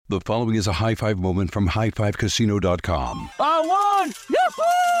The following is a high-five moment from highfivecasino.com. I won!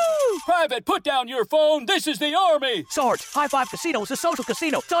 Yahoo! Private, put down your phone. This is the Army. Sarge, High Five Casino is a social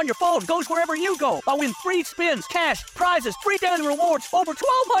casino. It's on your phone. Goes wherever you go. I win free spins, cash, prizes, free daily rewards, over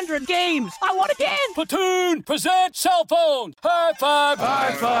 1,200 games. I won again. Platoon, present cell phone. High Five.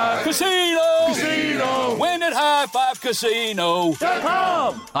 High Five. Casino. Casino. Win at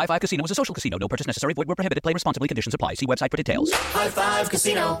highfivecasino.com. High Five Casino is a social casino. No purchase necessary. Void where prohibited. Play responsibly. Conditions apply. See website for details. High Five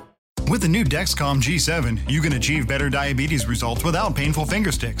Casino. With the new Dexcom G7, you can achieve better diabetes results without painful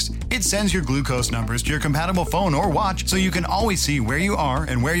finger sticks. It sends your glucose numbers to your compatible phone or watch so you can always see where you are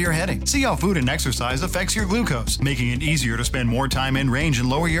and where you're heading. See how food and exercise affects your glucose, making it easier to spend more time in range and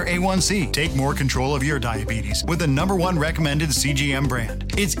lower your A1C. Take more control of your diabetes with the #1 recommended CGM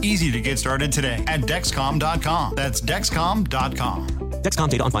brand. It's easy to get started today at Dexcom.com. That's Dexcom.com. Dexcom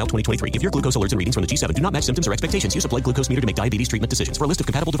data on file 2023. If your glucose alerts and readings from the G7 do not match symptoms or expectations, use a blood glucose meter to make diabetes treatment decisions. For a list of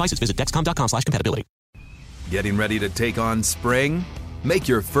compatible devices, visit Dexcom.com/compatibility. Getting ready to take on spring? Make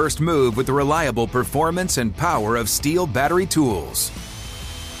your first move with the reliable performance and power of Steel battery tools.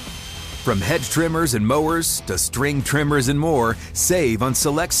 From hedge trimmers and mowers to string trimmers and more, save on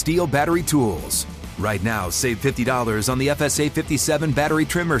select Steel battery tools. Right now, save $50 on the FSA 57 battery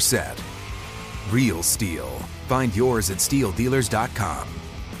trimmer set. Real Steel. Find yours at steeldealers.com.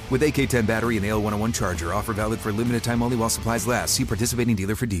 With AK-10 battery and AL101 charger, offer valid for limited time only while supplies last. See participating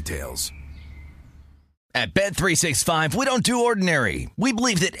dealer for details. At Bet365, we don't do ordinary. We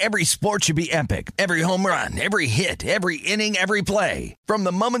believe that every sport should be epic. Every home run, every hit, every inning, every play. From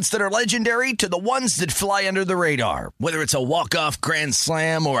the moments that are legendary to the ones that fly under the radar. Whether it's a walk-off grand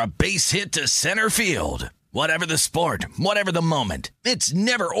slam or a base hit to center field. Whatever the sport, whatever the moment, it's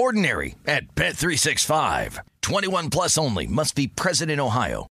never ordinary at Bet365. 21 plus only. Must be present in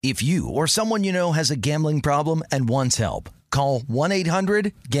Ohio. If you or someone you know has a gambling problem and wants help, call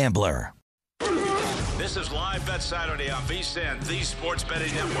 1-800-GAMBLER. This is Live Bet Saturday on VSiN, the Sports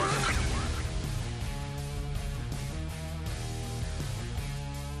Betting Network.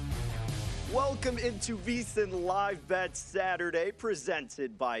 Welcome into VSiN Live Bet Saturday,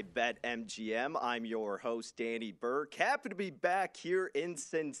 presented by BetMGM. I'm your host, Danny Burke. Happy to be back here in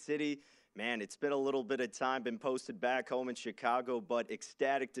Sin City. Man, it's been a little bit of time, been posted back home in Chicago, but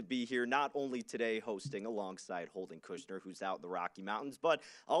ecstatic to be here, not only today hosting alongside Holden Kushner, who's out in the Rocky Mountains, but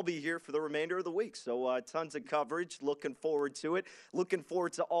I'll be here for the remainder of the week. So tons of coverage, looking forward to it. Looking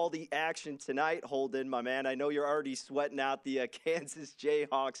forward to all the action tonight, Holden, my man. I know you're already sweating out the Kansas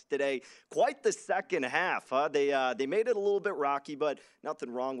Jayhawks today. Quite the second half, huh? They made it a little bit rocky, but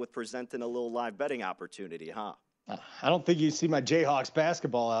nothing wrong with presenting a little live betting opportunity, huh? I don't think you see my Jayhawks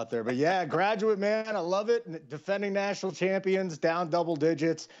basketball out there, but yeah, graduate, man. I love it. Defending national champions, down double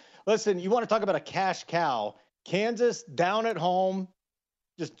digits. Listen, you want to talk about a cash cow. Kansas down at home.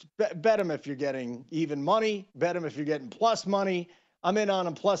 Just bet them if you're getting even money. Bet them if you're getting plus money. I'm in on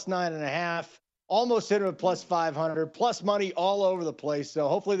them plus 9.5. Almost hit them at plus 500. Plus money all over the place. So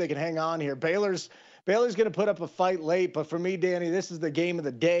hopefully they can hang on here. Baylor's going to put up a fight late, but for me, Danny, this is the game of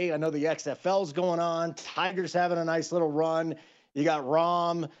the day. I know the XFL's going on. Tigers having a nice little run. You got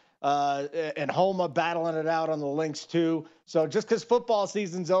Rom and Homa battling it out on the Lynx too. So just because football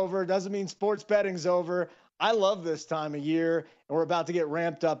season's over doesn't mean sports betting's over. I love this time of year, and we're about to get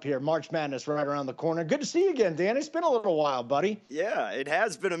ramped up here. March Madness right around the corner. Good to see you again, Danny. It's been a little while, buddy. Yeah, it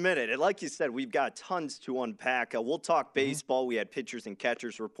has been a minute. And like you said, we've got tons to unpack. We'll talk baseball. We had pitchers and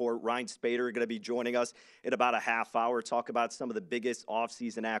catchers report. Ryan Spader going to be joining us in about a half hour. Talk about some of the biggest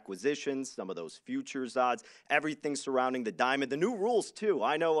offseason acquisitions, some of those futures odds, everything surrounding the diamond, the new rules too.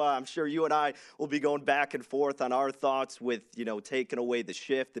 I know I'm sure you and I will be going back and forth on our thoughts with, taking away the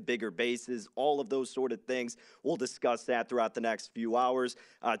shift, the bigger bases, all of those sort of things. We'll discuss that throughout the next few hours.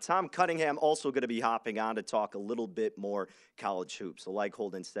 Tom Cunningham also going to be hopping on to talk a little bit more college hoops. So like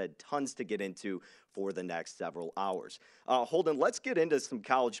Holden said, tons to get into for the next several hours. Holden, let's get into some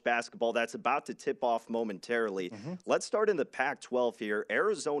college basketball that's about to tip off momentarily. Let's start in the Pac-12 here.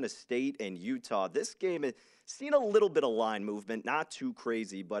 Arizona State and Utah. This game has seen a little bit of line movement, not too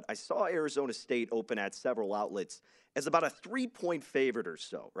crazy, but I saw Arizona State open at several outlets as about a 3-point favorite or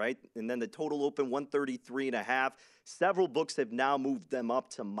so, right? And then the total open 133.5. Several books have now moved them up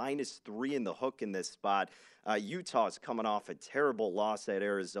to -3 in the hook in this spot. Utah is coming off a terrible loss at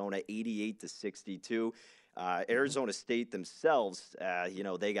Arizona, 88-62. Arizona State themselves,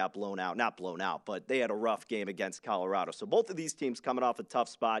 they got blown out. Not blown out, but they had a rough game against Colorado. So both of these teams coming off a tough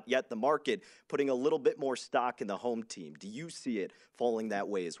spot, yet the market putting a little bit more stock in the home team. Do you see it falling that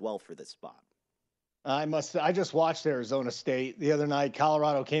way as well for this spot? I just watched Arizona State the other night.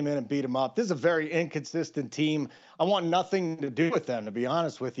 Colorado came in and beat them up. This is a very inconsistent team. I want nothing to do with them, to be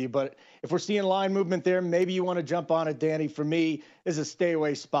honest with you. But if we're seeing line movement there, maybe you want to jump on it, Danny. For me, this is a stay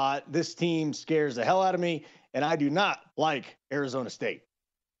away spot. This team scares the hell out of me, and I do not like Arizona State.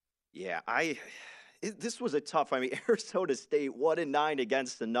 Yeah, this was a tough. I mean, Arizona State 1-9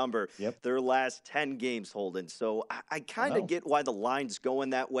 against the number. Yep. Their last 10 games, Holden. So I kind of get why the line's going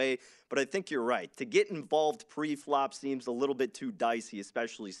that way, but I think you're right. To get involved pre-flop seems a little bit too dicey,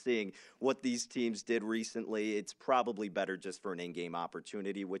 especially seeing what these teams did recently. It's probably better just for an in-game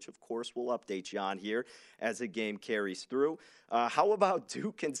opportunity, which of course we'll update you on here as the game carries through. How about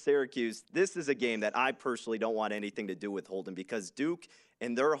Duke and Syracuse? This is a game that I personally don't want anything to do with, Holden, because Duke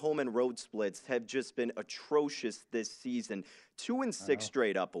and their home and road splits have just been atrocious this season. 2-6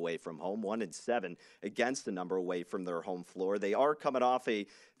 straight up away from home, 1-7 against the number away from their home floor. They are coming off a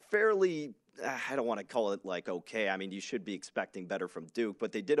fairly, I don't want to call it like okay. I mean, you should be expecting better from Duke,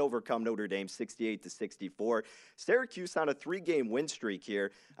 but they did overcome Notre Dame 68-64. Syracuse on a 3-game win streak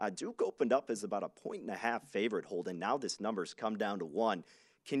here. Duke opened up as about a 1.5 favorite, Holden. Now this number's come down to 1.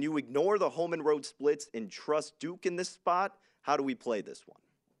 Can you ignore the home and road splits and trust Duke in this spot? How do we play this one?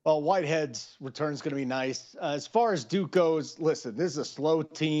 Well, Whitehead's return is going to be nice. As far as Duke goes, listen, this is a slow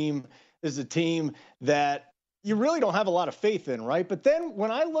team. This is a team that you really don't have a lot of faith in, right? But then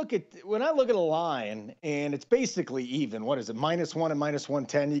when I look at a line and it's basically even, what is it, -1 and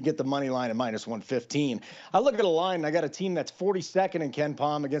 -110, you get the money line at -115. I look at a line and I got a team that's 42nd in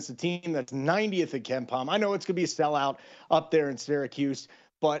KenPom against a team that's 90th in KenPom. I know it's going to be a sellout up there in Syracuse,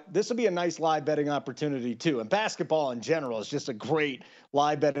 but this will be a nice live betting opportunity too. And basketball in general is just a great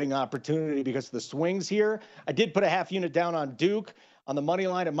live betting opportunity because of the swings here. I did put a half unit down on Duke on the money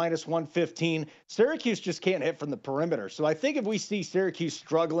line at -115. Syracuse just can't hit from the perimeter. So I think if we see Syracuse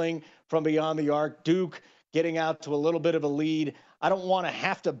struggling from beyond the arc, Duke getting out to a little bit of a lead, I don't want to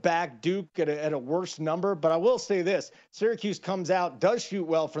have to back Duke at a worse number, but I will say this. Syracuse comes out, does shoot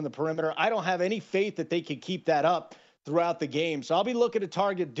well from the perimeter. I don't have any faith that they can keep that up throughout the game. So I'll be looking to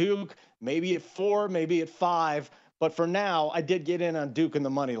target Duke, maybe at 4, maybe at 5. But for now, I did get in on Duke in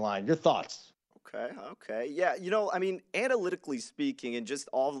the money line. Your thoughts? Okay. Yeah, I mean, analytically speaking, and just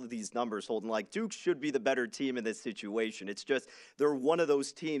all of these numbers, Holden, like Duke should be the better team in this situation. It's just they're one of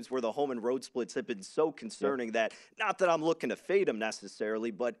those teams where the home and road splits have been so concerning that, not that I'm looking to fade them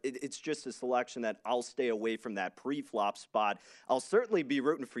necessarily, but it's just a selection that I'll stay away from that pre-flop spot. I'll certainly be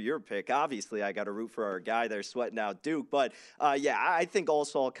rooting for your pick. Obviously, I got to root for our guy there sweating out Duke. But, yeah, I think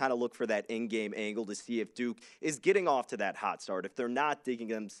also I'll kind of look for that in-game angle to see if Duke is getting off to that hot start, if they're not digging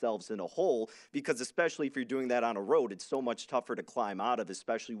themselves in a hole, because especially if you're doing that on a road, it's so much tougher to climb out of,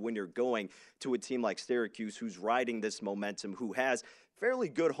 especially when you're going to a team like Syracuse who's riding this momentum, who has fairly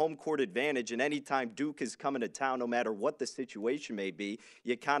good home court advantage. And anytime Duke is coming to town, no matter what the situation may be,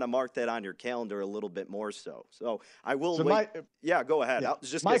 you kind of mark that on your calendar a little bit more so. So I will wait. Yeah, go ahead. Yeah.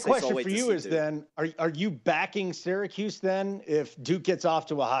 My question for you is then, are you backing Syracuse then if Duke gets off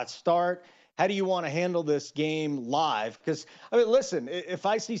to a hot start? How do you want to handle this game live? Because, I mean, listen, if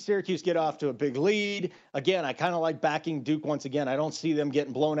I see Syracuse get off to a big lead, again, I kind of like backing Duke once again. I don't see them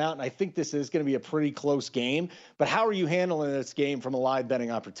getting blown out, and I think this is going to be a pretty close game. But how are you handling this game from a live betting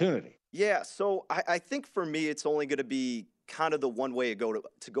opportunity? Yeah, so I think for me it's only going to be kind of the one way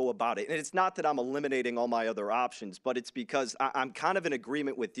to go about it. And it's not that I'm eliminating all my other options, but it's because I'm kind of in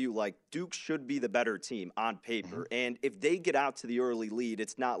agreement with you. Like, Duke should be the better team on paper. And if they get out to the early lead,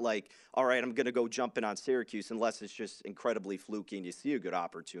 it's not like, all right, I'm going to go jump in on Syracuse unless it's just incredibly fluky and you see a good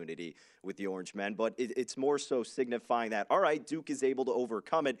opportunity with the Orange Men. But it's more so signifying that, all right, Duke is able to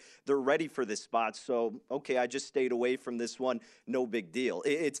overcome it. They're ready for this spot. So, okay, I just stayed away from this one. No big deal.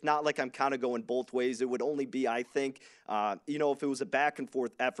 It's not like I'm kind of going both ways. It would only be, I think, if it was a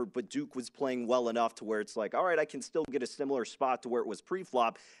back-and-forth effort, but Duke was playing well enough to where it's like, all right, I can still get a similar spot to where it was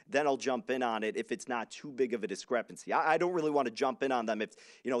pre-flop, then I'll jump in on it if it's not too big of a discrepancy. I don't really want to jump in on them if,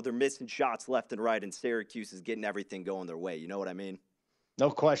 they're missing shots left and right and Syracuse is getting everything going their way. You know what I mean?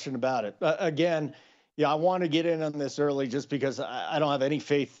 No question about it. Again, I want to get in on this early just because I don't have any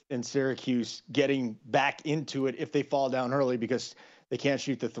faith in Syracuse getting back into it if they fall down early because they can't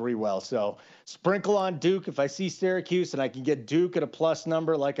shoot the 3 well. So sprinkle on Duke. If I see Syracuse and I can get Duke at a plus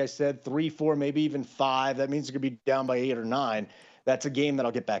number, like I said, 3, 4, maybe even 5, that means it's going to be down by 8 or 9. That's a game that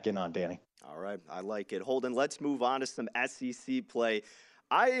I'll get back in on, Danny. All right. I like it. Holden, let's move on to some SEC play.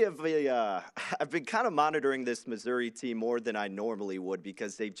 I've been kind of monitoring this Missouri team more than I normally would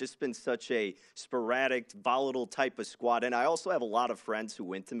because they've just been such a sporadic, volatile type of squad. And I also have a lot of friends who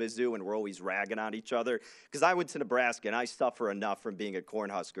went to Mizzou, and we're always ragging on each other because I went to Nebraska, and I suffer enough from being a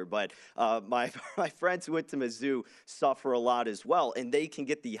Cornhusker. But my friends who went to Mizzou suffer a lot as well, and they can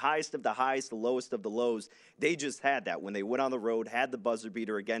get the highest of the highs, the lowest of the lows. They just had that when they went on the road, had the buzzer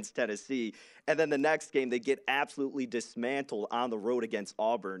beater against Tennessee, and then the next game they get absolutely dismantled on the road against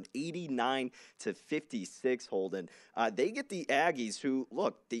Auburn, 89-56, Holden. They get the Aggies who,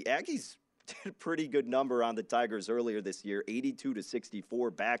 look, the Aggies did a pretty good number on the Tigers earlier this year,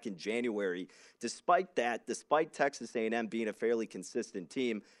 82-64 back in January. Despite that, despite Texas A&M being a fairly consistent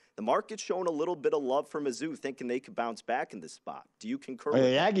team, the market's showing a little bit of love for Mizzou, thinking they could bounce back in this spot. Do you concur with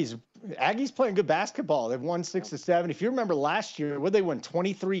that? Aggies playing good basketball. They've won 6-7. If you remember last year, would they win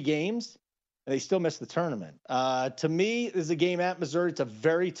 23 games? And they still missed the tournament. To me, this is a game at Missouri. It's a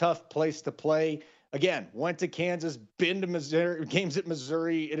very tough place to play. Again, went to Kansas, been to Missouri, games at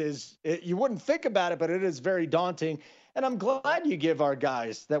Missouri. You wouldn't think about it, but it is very daunting. And I'm glad you give our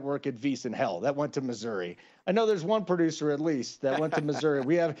guys that work at VSiN hell that went to Missouri. I know there's one producer at least that went to Missouri.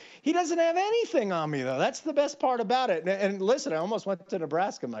 He doesn't have anything on me, though. That's the best part about it. And listen, I almost went to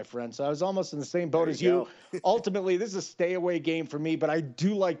Nebraska, my friend, so I was almost in the same boat as you. Ultimately, this is a stay-away game for me, but I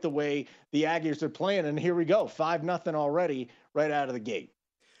do like the way the Aggies are playing. And here we go, 5-0 already right out of the gate.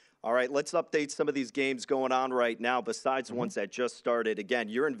 All right, let's update some of these games going on right now besides the ones that just started. Again,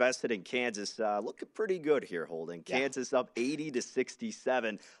 you're invested in Kansas. Looking pretty good here, Holden. Kansas up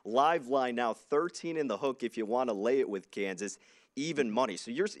 80-67. Live line now 13 in the hook if you want to lay it with Kansas. Even money. So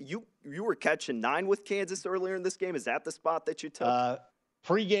you were catching 9 with Kansas earlier in this game. Is that the spot that you took?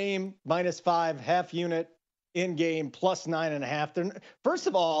 Pre-game, -5, half unit. In-game, +9.5. First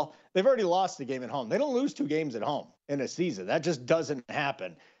of all, they've already lost the game at home. They don't lose 2 games at home in a season. That just doesn't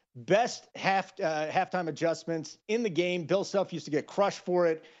happen. Best halftime adjustments in the game. Bill Self used to get crushed for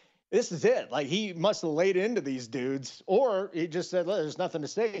it. This is it. Like, he must have laid into these dudes, or he just said, there's nothing to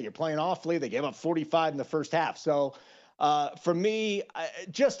say. You're playing awfully. They gave up 45 in the first half. So for me,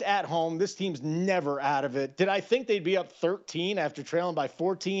 just at home, this team's never out of it. Did I think they'd be up 13 after trailing by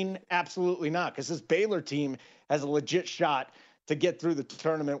 14? Absolutely not, because this Baylor team has a legit shot to get through the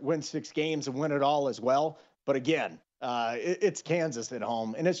tournament, win 6 games, and win it all as well. But again, it's Kansas at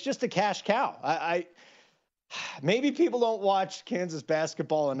home, and it's just a cash cow. Maybe people don't watch Kansas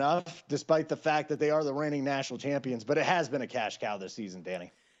basketball enough, despite the fact that they are the reigning national champions, but it has been a cash cow this season,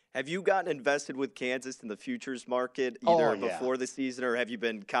 Danny. Have you gotten invested with Kansas in the futures market either before the season, or have you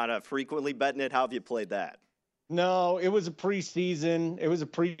been kind of frequently betting it? How have you played that? No, it was a preseason. It was a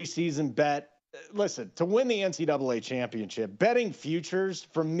preseason bet. Listen, to win the NCAA championship, betting futures,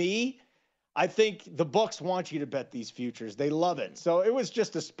 for me, I think the books want you to bet these futures. They love it. So it was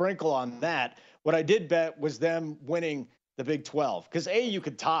just a sprinkle on that. What I did bet was them winning the Big 12. Because A, you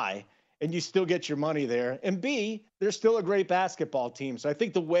could tie, and you still get your money there. And B, they're still a great basketball team. So I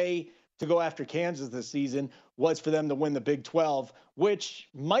think the way to go after Kansas this season was for them to win the Big 12, which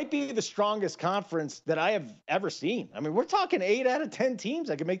might be the strongest conference that I have ever seen. I mean, we're talking 8 out of 10 teams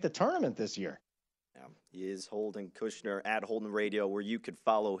that can make the tournament this year. He is Holden Kushner at Holden Radio, where you could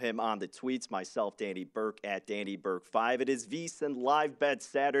follow him on the tweets. Myself, Danny Burke, at Danny Burke5. It is VSiN Live Bet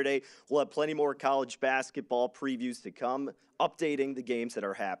Saturday. We'll have plenty more college basketball previews to come, updating the games that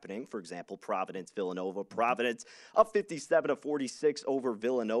are happening. For example, Providence-Villanova. Providence up 57-46 over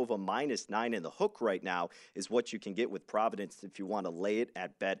Villanova. -9 in the hook right now is what you can get with Providence if you want to lay it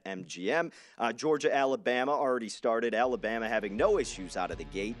at BetMGM. Georgia-Alabama already started. Alabama having no issues out of the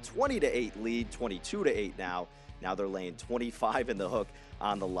gate. 20-8 lead, 22-8 now. Now they're laying 25 in the hook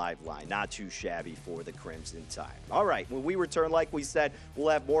on the live line. Not too shabby for the Crimson Tide. All right, when we return, like we said, we'll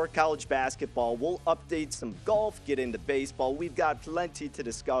have more college basketball. We'll update some golf, get into baseball. We've got plenty to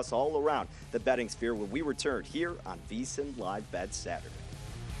discuss all around the betting sphere when we return here on VSiN Live Bet Saturday.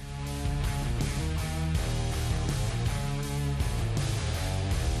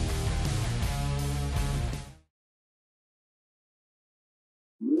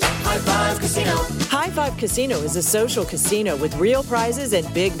 High Five Casino. High Five Casino is a social casino with real prizes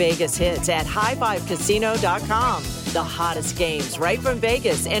and big Vegas hits at highfivecasino.com. The hottest games right from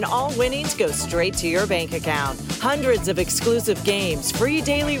Vegas, and all winnings go straight to your bank account. Hundreds of exclusive games, free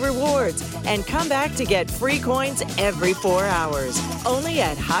daily rewards, and come back to get free coins every 4 hours. Only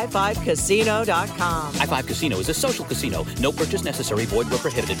at highfivecasino.com. High Five Casino is a social casino. No purchase necessary. Void where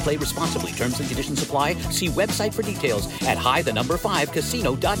prohibited. Play responsibly. Terms and conditions apply. See website for details at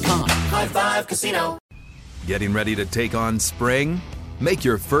high5casino.com. High Five Casino. Getting ready to take on spring? Make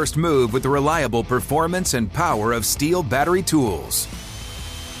your first move with the reliable performance and power of Steel battery tools.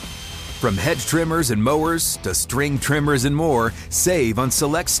 From hedge trimmers and mowers to string trimmers and more, save on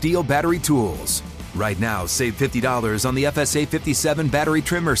select Steel battery tools. Right now, save $50 on the FSA 57 battery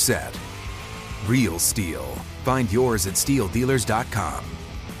trimmer set. Real Steel. Find yours at SteelDealers.com.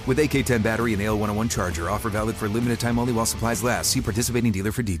 With AK-10 battery and AL101 charger, offer valid for limited time only while supplies last. See participating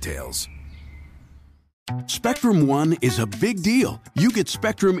dealer for details. Spectrum One is a big deal. You get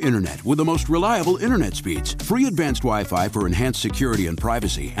Spectrum Internet with the most reliable internet speeds, free advanced Wi-Fi for enhanced security and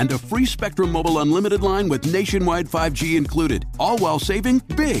privacy, and a free Spectrum Mobile Unlimited line with nationwide 5G included, all while saving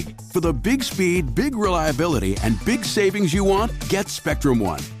big. For the big speed, big reliability, and big savings you want, get Spectrum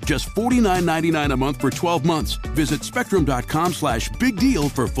One. Just $49.99 a month for 12 months. Visit spectrum.com/big deal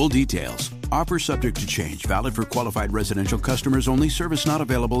for full details. Offer subject to change. Valid for qualified residential customers only. Service not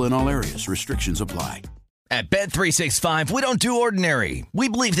available in all areas. Restrictions apply. At Bet365, we don't do ordinary. We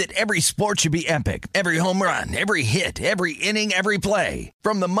believe that every sport should be epic. Every home run, every hit, every inning, every play.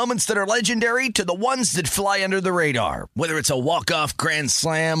 From the moments that are legendary to the ones that fly under the radar. Whether it's a walk-off grand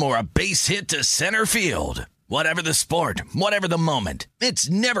slam or a base hit to center field. Whatever the sport, whatever the moment. It's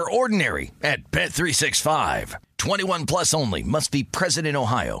never ordinary at Bet365. 21 plus only. Must be present in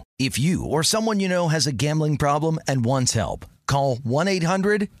Ohio. If you or someone you know has a gambling problem and wants help, call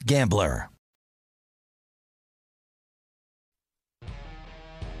 1-800-GAMBLER.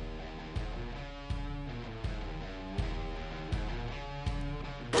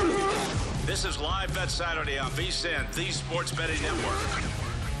 This is Live Bet Saturday on VSiN, the Sports Betting Network.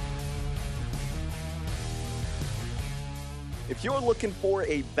 If you're looking for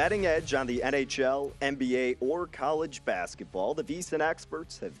a betting edge on the NHL, NBA, or college basketball, the VSiN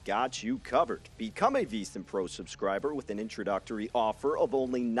experts have got you covered. Become a VSiN Pro subscriber with an introductory offer of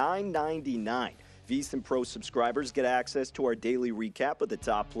only $9.99. VSiN Pro subscribers get access to our daily recap of the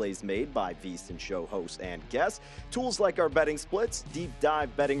top plays made by VSiN show hosts and guests, tools like our betting splits, deep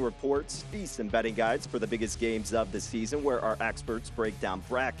dive betting reports, VSiN betting guides for the biggest games of the season, where our experts break down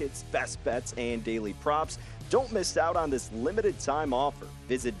brackets, best bets, and daily props. Don't miss out on this limited time offer.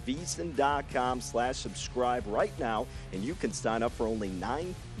 Visit VSiN.com/subscribe right now, and you can sign up for only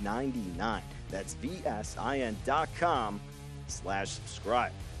 $9.99. That's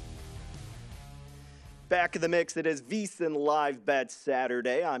VSIN.com/subscribe. Back in the mix, it is VSiN Live Bet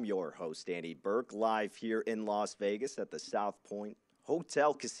Saturday. I'm your host, Andy Burke, live here in Las Vegas at the South Point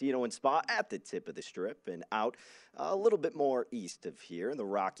Hotel, Casino, and Spa at the tip of the Strip, and out a little bit more east of here in the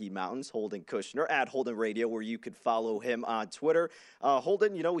Rocky Mountains. Holden Kushner at Holden Radio, where you could follow him on Twitter.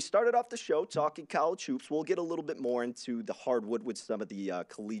 Holden, you know, we started off the show talking college hoops. We'll get a little bit more into the hardwood with some of the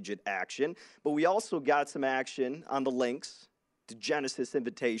collegiate action, but we also got some action on the links to Genesis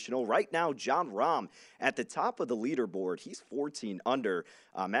Invitational. Right now, Jon Rahm at the top of the leaderboard. He's 14 under.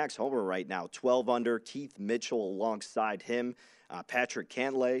 Max Homer right now, 12 under. Keith Mitchell alongside him. Patrick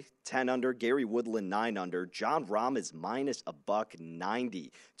Cantlay, 10 under. Gary Woodland, 9 under. Jon Rahm is minus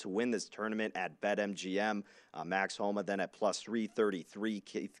 $190 to win this tournament at BetMGM. Max Homa then at plus 333.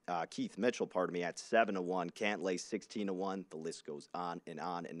 Keith Mitchell, at 7-1. Cantlay, 16-1. The list goes on and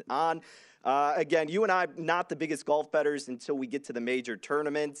on and on. Again, you and I, not the biggest golf bettors until we get to the major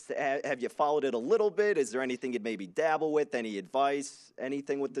tournaments. Have you followed it a little bit? Is there anything you'd maybe dabble with? Any advice?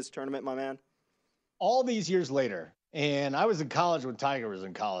 Anything with this tournament, my man? All these years later, and I was in college when Tiger was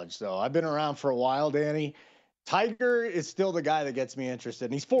in college, so I've been around for a while, Danny. Tiger is still the guy that gets me interested,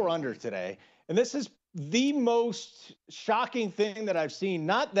 and he's 4 under today. And this is the most shocking thing that I've seen.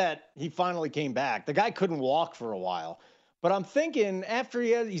 Not that he finally came back. The guy couldn't walk for a while. But I'm thinking after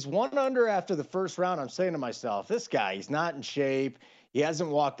he's 1 under after the first round, I'm saying to myself, this guy, he's not in shape. He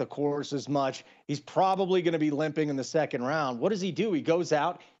hasn't walked the course as much. He's probably going to be limping in the second round. What does he do? He goes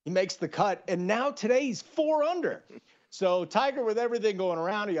out, he makes the cut, and now today he's 4 under. So Tiger, with everything going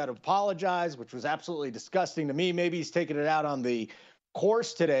around, he got to apologize, which was absolutely disgusting to me. Maybe he's taking it out on the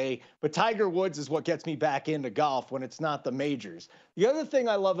course today, but Tiger Woods is what gets me back into golf when it's not the majors. The other thing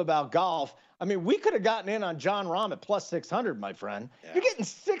I love about golf, I mean, we could have gotten in on Jon Rahm at plus 600, my friend. Yeah. You're getting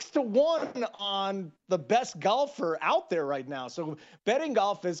 6-1 on the best golfer out there right now. So betting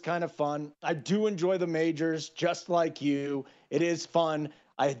golf is kind of fun. I do enjoy the majors, just like you. It is fun.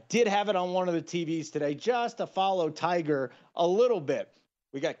 I did have it on one of the TVs today just to follow Tiger a little bit.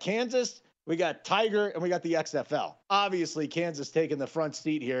 We got Kansas, we got Tiger, and we got the XFL. Obviously, Kansas taking the front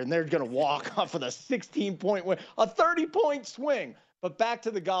seat here, and they're going to walk off with a 16-point win, a 30-point swing. But back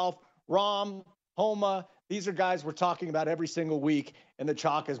to the golf. Rahm, Homa, these are guys we're talking about every single week, and the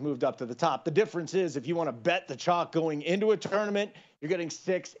chalk has moved up to the top. The difference is if you want to bet the chalk going into a tournament, you're getting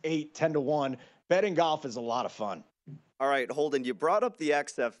 6, 8, 10-1. Betting golf is a lot of fun. All right, Holden, you brought up the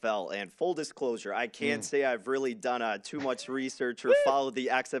XFL, and full disclosure, I can't say I've really done too much research or followed the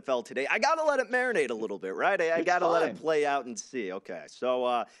XFL today. I got to let it marinate a little bit, right? I got to let it play out and see. Okay,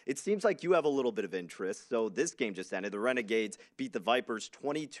 so it seems like you have a little bit of interest. So this game just ended. The Renegades beat the Vipers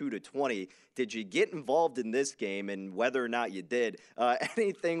 22-20. Did you get involved in this game, and whether or not you did,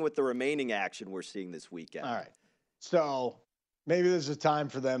 anything with the remaining action we're seeing this weekend? All right, so maybe there's a time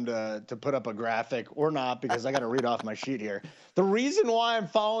for them to put up a graphic or not, because I got to read off my sheet here. The reason why I'm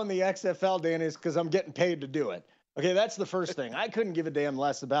following the XFL, Dan, is because I'm getting paid to do it. Okay, that's the first thing. I couldn't give a damn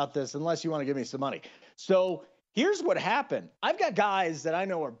less about this unless you want to give me some money. So here's what happened. I've got guys that I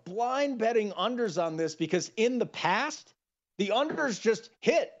know are blind betting unders on this because in the past, the unders just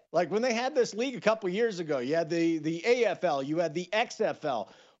hit. Like when they had this league a couple years ago, you had the AFL, you had the XFL.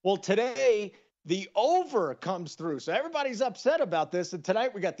 Well, today, the over comes through. So everybody's upset about this. And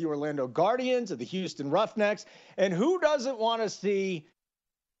tonight we got the Orlando Guardians and the Houston Roughnecks. And who doesn't want to see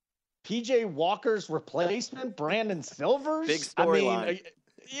PJ Walker's replacement, Brandon Silvers? Big storyline.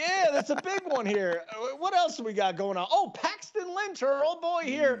 Yeah, that's a big one here. What else do we got going on? Oh, Paxton Lynch, our old boy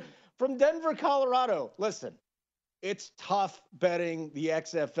here from Denver, Colorado. Listen, it's tough betting the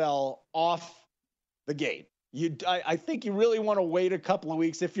XFL off the gate. I think you really want to wait a couple of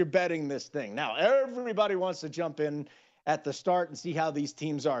weeks if you're betting this thing. Now, everybody wants to jump in at the start and see how these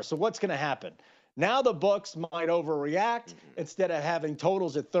teams are. So what's going to happen? Now the books might overreact. Instead of having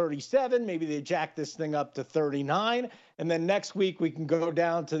totals at 37, maybe they jack this thing up to 39. And then next week we can go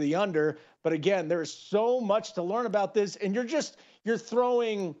down to the under. But again, there's so much to learn about this. And you're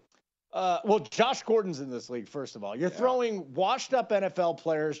throwing well, Josh Gordon's in this league, first of all. You're throwing washed-up NFL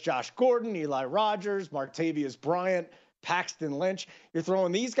players, Josh Gordon, Eli Rogers, Martavius Bryant, Paxton Lynch. You're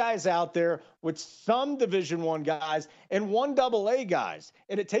throwing these guys out there with some Division I guys and one AA guys.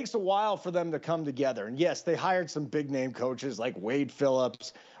 And it takes a while for them to come together. And, yes, they hired some big-name coaches like Wade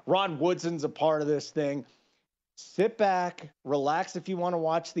Phillips. Rod Woodson's a part of this thing. Sit back, relax if you want to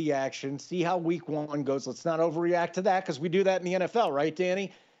watch the action, see how week 1 goes. Let's not overreact to that because we do that in the NFL, right,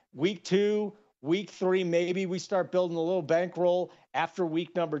 Danny? Week 2, week 3, maybe we start building a little bankroll after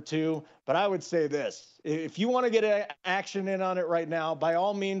week number 2. But I would say this, if you want to get action in on it right now, by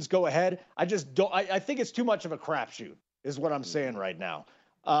all means, go ahead. I think it's too much of a crapshoot is what I'm saying right now.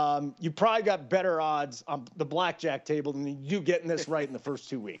 You probably got better odds on the blackjack table than you getting this right in the first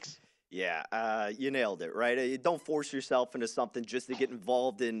 2 weeks. Yeah, you nailed it, right? Don't force yourself into something just to get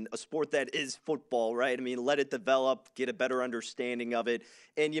involved in a sport that is football, right? I mean, let it develop, get a better understanding of it.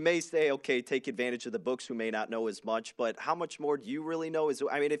 And you may say, okay, take advantage of the books who may not know as much, but how much more do you really know?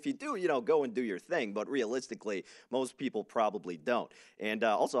 If you do, go and do your thing. But realistically, most people probably don't. And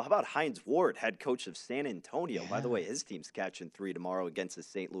also, how about Hines Ward, head coach of San Antonio? Yeah. By the way, his team's catching 3 tomorrow against the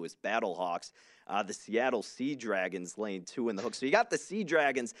St. Louis Battlehawks. The Seattle Sea Dragons laying 2 in the hook. So you got the Sea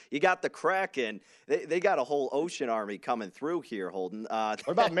Dragons, you got the Kraken. They got a whole ocean army coming through here, Holden. What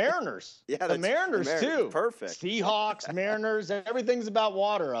about Mariners? Yeah, the Mariners too. Perfect. Seahawks, Mariners, everything's about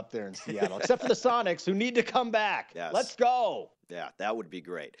water up there in Seattle, except for the Sonics, who need to come back. Yes. Let's go. Yeah, that would be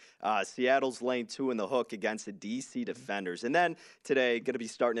great. Seattle's laying 2 in the hook against the D.C. Defenders. And then today, going to be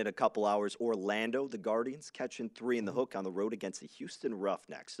starting in a couple hours, Orlando, the Guardians, catching 3 in the hook on the road against the Houston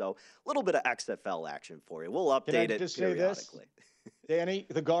Roughnecks. So a little bit of XFL action for you. We'll update it just periodically. Say this, Danny,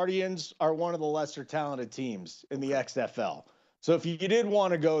 the Guardians are one of the lesser talented teams in the XFL. So if you did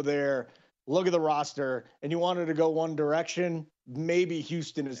want to go there, look at the roster, and you wanted to go one direction, maybe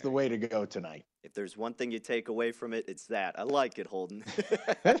Houston is the way to go tonight. If there's one thing you take away from it, it's that. I like it, Holden.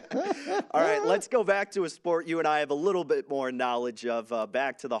 All right, let's go back to a sport you and I have a little bit more knowledge of,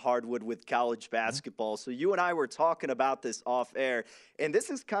 back to the hardwood with college basketball. So you and I were talking about this off air, and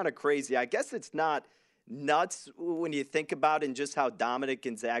this is kind of crazy. I guess it's not nuts when you think about it and just how dominant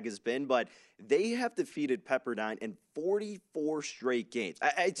Gonzaga's been, but they have defeated Pepperdine in 44 straight games.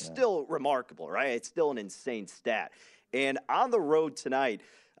 It's still remarkable, right? It's still an insane stat. And on the road tonight,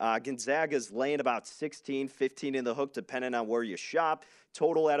 Gonzaga's laying about 16, 15 in the hook, depending on where you shop.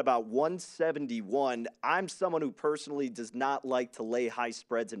 Total at about 171. I'm someone who personally does not like to lay high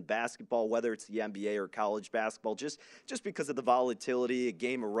spreads in basketball, whether it's the NBA or college basketball, just because of the volatility, a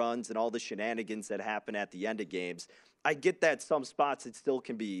game of runs, and all the shenanigans that happen at the end of games. I get that some spots it still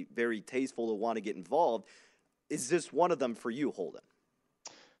can be very tasteful to want to get involved. Is this one of them for you, Holden?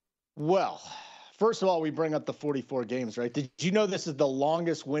 Well, first of all, we bring up the 44 games, right? Did you know this is the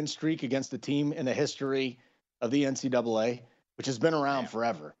longest win streak against a team in the history of the NCAA, which has been around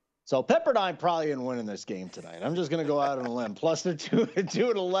forever? So Pepperdine probably isn't winning this game tonight. I'm just going to go out on a limb. Plus they're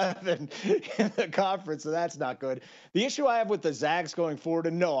 2-11 in the conference, so that's not good. The issue I have with the Zags going forward,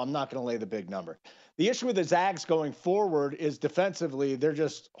 and no, I'm not going to lay the big number. The issue with the Zags going forward is defensively, they're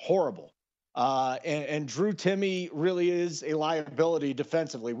just horrible. And Drew Timme really is a liability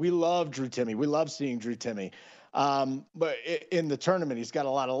defensively. We love Drew Timme. We love seeing Drew Timme. But in the tournament, he's got a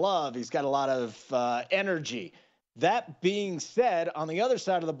lot of love. He's got a lot of energy. That being said, on the other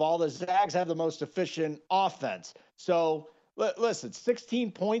side of the ball, the Zags have the most efficient offense. So, listen,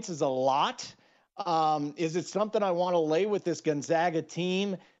 16 points is a lot. Is it something I want to lay with this Gonzaga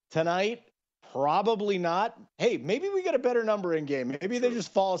team tonight? Probably not. Hey, maybe we get a better number in game. Maybe they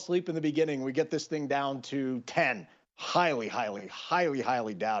just fall asleep in the beginning. We get this thing down to 10. Highly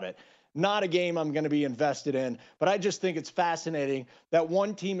doubt it. Not a game I'm going to be invested in, but I just think it's fascinating that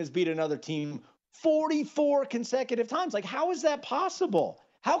one team has beat another team 44 consecutive times. Like, how is that possible?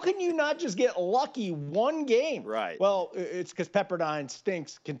 How can you not just get lucky one game? Right. Well, it's because Pepperdine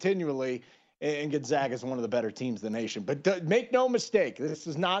stinks continually, and Gonzaga is one of the better teams in the nation. But make no mistake, this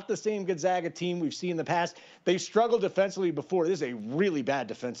is not the same Gonzaga team we've seen in the past. They struggled defensively before. This is a really bad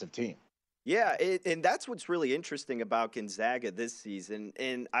defensive team. Yeah, and that's what's really interesting about Gonzaga this season.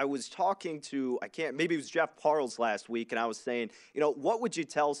 And I was talking to, maybe it was Jeff Parles last week, and I was saying, what would you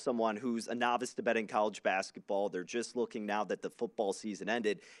tell someone who's a novice to betting college basketball? They're just looking now that the football season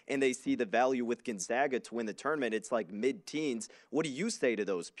ended, and they see the value with Gonzaga to win the tournament. It's like mid-teens. What do you say to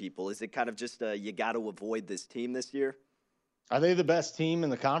those people? Is it kind of just you got to avoid this team this year? Are they the best team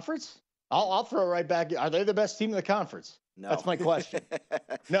in the conference? I'll throw it right back. Are they the best team in the conference? No. That's my question.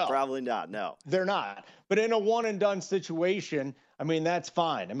 No. Probably not, no. They're not. But in a one-and-done situation, I mean, that's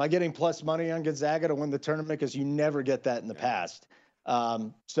fine. Am I getting plus money on Gonzaga to win the tournament? Because you never get that in the past.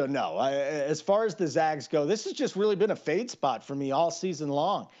 So, no. As far as the Zags go, this has just really been a fade spot for me all season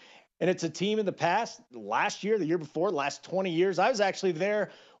long. And it's a team in the past, last year, the year before, the last 20 years. I was actually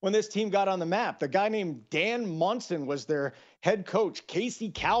there when this team got on the map. The guy named Dan Munson was their head coach, Casey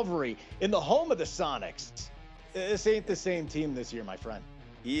Calvary, in the home of the Sonics. This ain't the same team this year, my friend.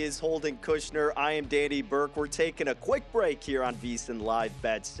 He is Holden Kushner. I am Danny Burke. We're taking a quick break here on VSiN Live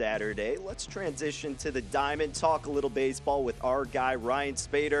Bet Saturday. Let's transition to the Diamond, talk a little baseball with our guy, Ryan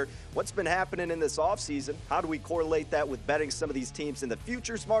Spader. What's been happening in this offseason? How do we correlate that with betting some of these teams in the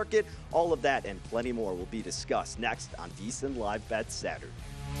futures market? All of that and plenty more will be discussed next on VSiN Live Bet Saturday.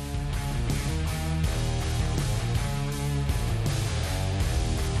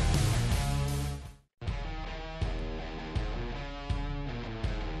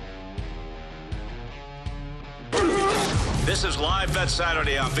 This is Live Bet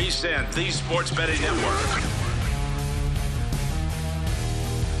Saturday on VSiN, the Sports Betting Network.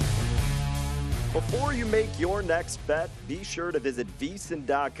 Before you make your next bet, be sure to visit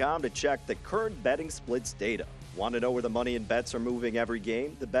VSiN.com to check the current betting splits data. Want to know where the money and bets are moving every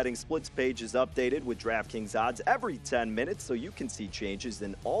game? The betting splits page is updated with DraftKings odds every 10 minutes so you can see changes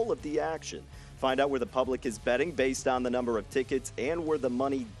in all of the action. Find out where the public is betting based on the number of tickets and where the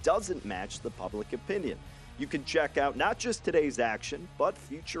money doesn't match the public opinion. You can check out not just today's action, but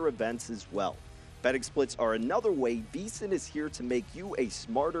future events as well. Betting splits are another way VSiN is here to make you a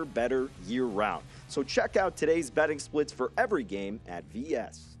smarter, better year-round. So check out today's betting splits for every game at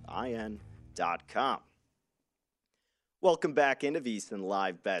VSIN.com. Welcome back into VSiN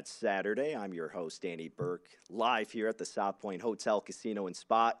Live Bet Saturday. I'm your host, Danny Burke, live here at the South Point Hotel, Casino, and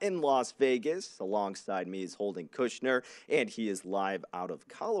Spa in Las Vegas. Alongside me is Holden Kushner, and he is live out of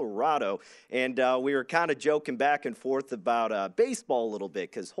Colorado. And we were kind of joking back and forth about baseball a little bit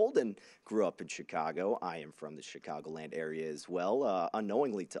because Holden grew up in Chicago. I am from the Chicagoland area as well,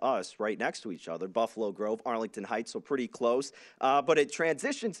 unknowingly to us, right next to each other. Buffalo Grove, Arlington Heights, so pretty close. But it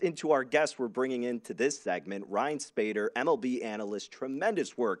transitions into our guest we're bringing into this segment, Ryan Spader, MLB analyst,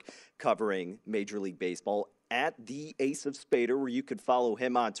 tremendous work covering Major League Baseball at the Ace of Spader, where you could follow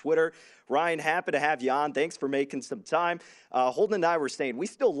him on Twitter. Ryan, happy to have you on. Thanks for making some time. Holden and I were saying we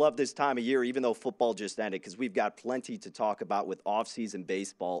still love this time of year, even though football just ended, because we've got plenty to talk about with off-season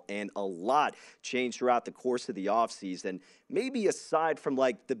baseball, and a lot changed throughout the course of the off-season. Maybe aside from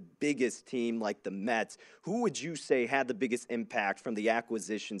like the biggest team like the Mets, who would you say had the biggest impact from the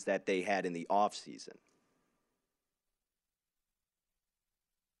acquisitions that they had in the off-season?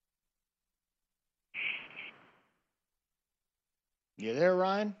 You there,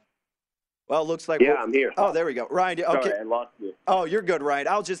 Ryan? Well, it looks like I'm here. Oh, there we go. Ryan, okay. Sorry, I lost you. Oh, you're good, Ryan.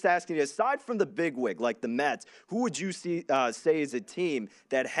 I was just asking you, aside from the bigwig, like the Mets, who would you say is a team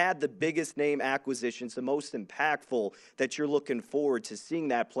that had the biggest name acquisitions, the most impactful, that you're looking forward to seeing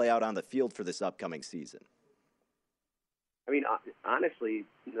that play out on the field for this upcoming season? I mean, honestly,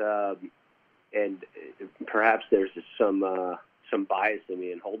 and perhaps there's some bias in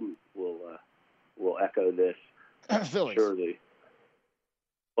me, and Holden will echo this surely.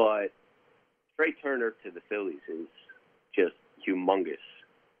 But Trey Turner to the Phillies is just humongous.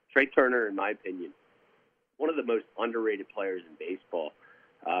 Trey Turner, in my opinion, one of the most underrated players in baseball.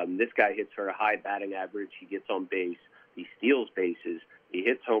 This guy hits for a high batting average. He gets on base. He steals bases. He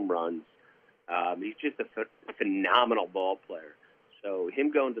hits home runs. He's just a phenomenal ball player. So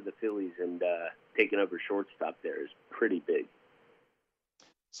him going to the Phillies and taking over shortstop there is pretty big.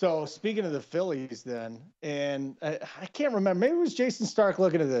 So speaking of the Phillies then, and I can't remember, maybe it was Jason Stark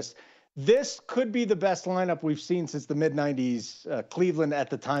looking at this. This could be the best lineup we've seen since the mid-90s Cleveland at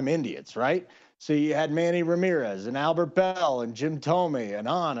the time Indians, right? So you had Manny Ramirez and Albert Bell and Jim Thome and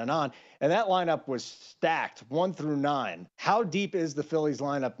on and on. And that lineup was stacked 1 through 9. How deep is the Phillies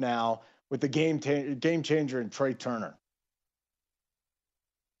lineup now with the game changer in Trey Turner?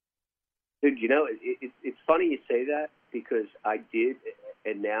 Dude, you know, it's funny you say that because I did,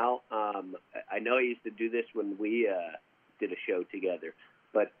 and now I know I used to do this when we did a show together,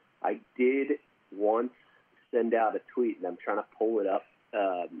 but I did once send out a tweet, and I'm trying to pull it up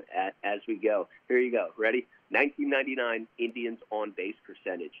as we go. Here you go. Ready? 1999 Indians on base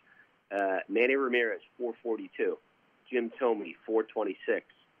percentage. Manny Ramirez, 442. Jim Thome, 426.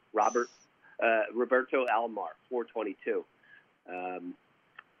 Roberto Alomar, 422.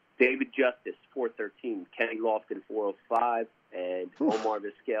 David Justice, 413. Kenny Lofton, 405. And Omar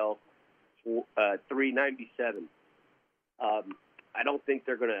Vizquel, 397. I don't think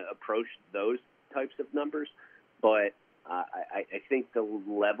they're going to approach those types of numbers, but I think the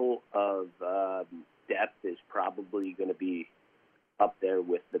level of depth is probably going to be up there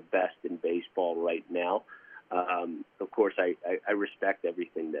with the best in baseball right now. Of course, I respect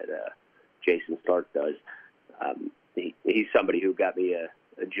everything that Jason Stark does. He's somebody who got me a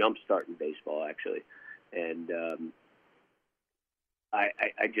jump start in baseball, actually, and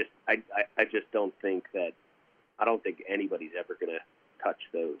I just don't think that. I don't think anybody's ever going to touch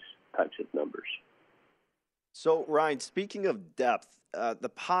those types of numbers. So, Ryan, speaking of depth,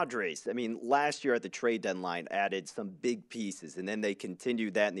 the Padres, I mean, last year at the trade deadline added some big pieces, and then they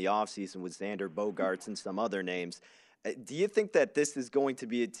continued that in the offseason with Xander Bogaerts and some other names. Do you think that this is going to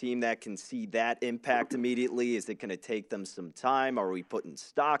be a team that can see that impact immediately? Is it going to take them some time? Are we putting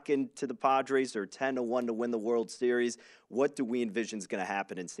stock into the Padres? They're 10-1 to win the World Series. What do we envision is going to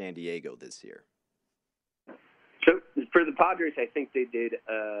happen in San Diego this year? So for the Padres, I think they did,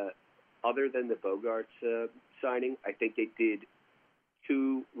 other than the Bogaerts signing, I think they did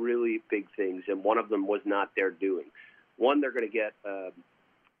two really big things, and one of them was not their doing. One, they're going to get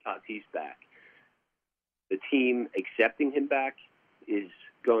Tatis back. The team accepting him back is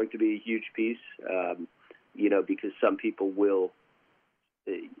going to be a huge piece, because some people will.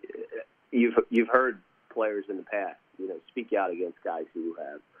 You've heard players in the past, speak out against guys who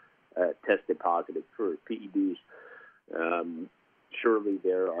have tested positive for PEDs. Surely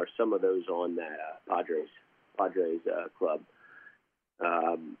there are some of those on that Padres club.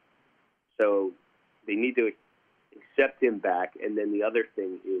 So they need to accept him back. And then the other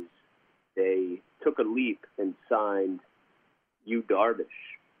thing is they took a leap and signed Yu Darvish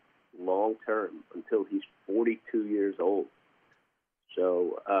long-term until he's 42 years old.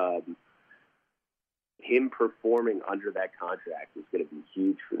 So him performing under that contract is going to be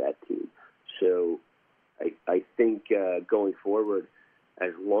huge for that team. So I think going forward,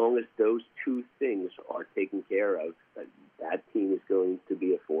 as long as those two things are taken care of, that team is going to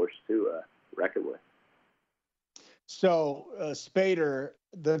be a force to reckon with. So, Spader,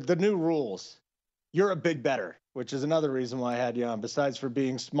 the new rules, you're a big bettor, which is another reason why I had you on, besides for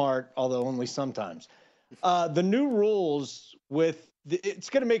being smart, although only sometimes. The new rules it's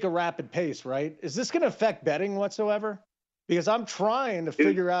going to make a rapid pace, right? Is this going to affect betting whatsoever? Because I'm trying to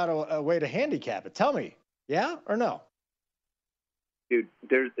figure out a way to handicap it. Tell me, yeah or no? Dude,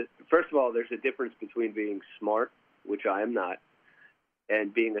 first of all, there's a difference between being smart, which I am not,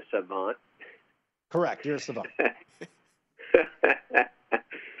 and being a savant. Correct, you're a savant.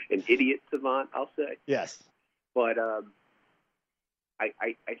 An idiot savant, I'll say. Yes. But I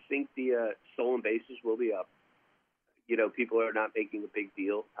think the stolen bases will be up. People are not making a big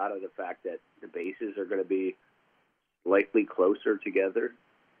deal out of the fact that the bases are going to be likely closer together.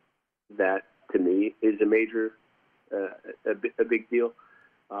 That, to me, is a major, a big deal.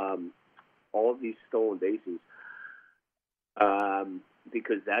 All of these stolen bases,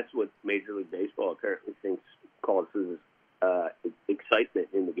 because that's what Major League Baseball currently thinks causes excitement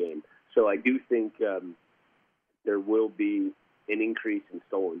in the game. So I do think there will be an increase in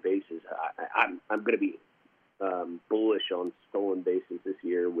stolen bases. I'm going to be bullish on stolen bases this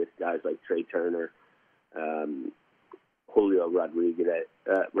year with guys like Trey Turner, Julio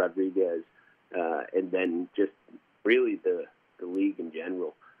Rodriguez, and then just really the league in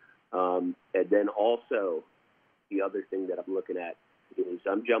general. And then also the other thing that I'm looking at is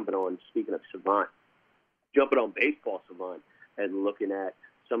I'm jumping on, speaking of Savant, jumping on Baseball Savant and looking at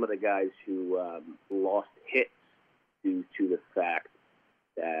some of the guys who lost hits due to the fact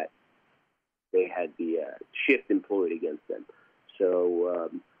that they had the shift employed against them. So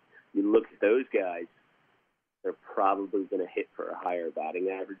you look at those guys, they're probably going to hit for a higher batting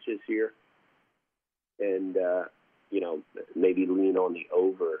average this year. And, maybe lean on the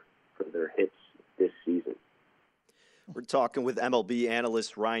over for their hits this season. We're talking with MLB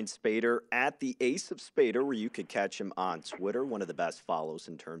analyst Ryan Spaeder at the Ace of Spaeder, where you could catch him on Twitter, one of the best follows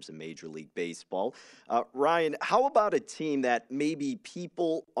in terms of Major League Baseball. Ryan, how about a team that maybe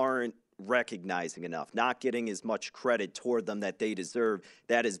people aren't recognizing enough, not getting as much credit toward them that they deserve,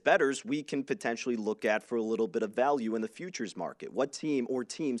 that as bettors we can potentially look at for a little bit of value in the futures market? What team or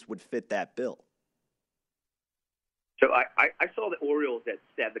teams would fit that bill? So I saw the Orioles at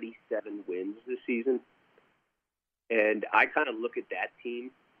 77 wins this season, and I kind of look at that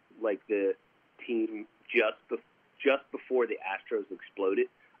team like the team just before the Astros exploded.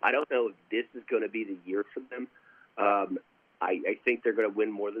 I don't know if this is going to be the year for them. I think they're going to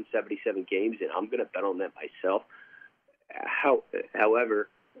win more than 77 games, and I'm going to bet on that myself. However,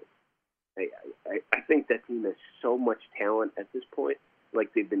 I think that team has so much talent at this point,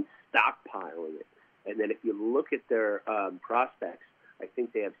 like they've been stockpiling it. And then if you look at their prospects, I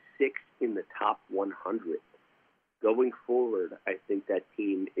think they have 6 in the top 100. Going forward, I think that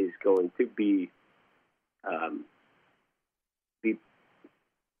team is going to be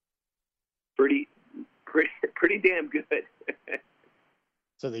pretty damn good.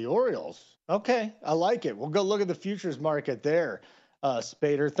 So the Orioles. Okay, I like it. We'll go look at the futures market there,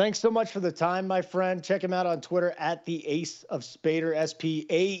 Spaeder. Thanks so much for the time, my friend. Check him out on Twitter at the Ace of Spaeder,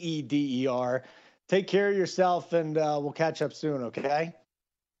 Spaeder. Take care of yourself, and we'll catch up soon, okay?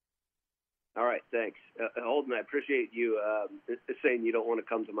 All right, thanks. Holden, I appreciate you saying you don't want to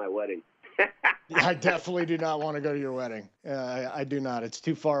come to my wedding. I definitely do not want to go to your wedding. I do not. It's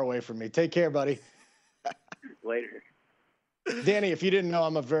too far away from me. Take care, buddy. Later. Danny, if you didn't know,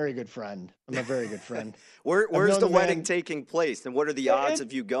 I'm a very good friend. Where's the wedding taking place, and what are the odds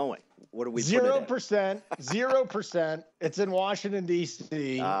of you going? What are we? 0%. 0%. It's in Washington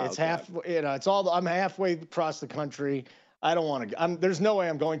D.C. It's okay. It's all. I'm halfway across the country. I don't want to. There's no way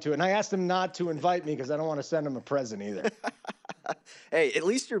I'm going to. And I asked him not to invite me because I don't want to send him a present either. Hey, at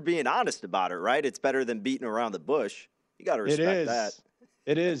least you're being honest about it, right? It's better than beating around the bush. You got to respect that.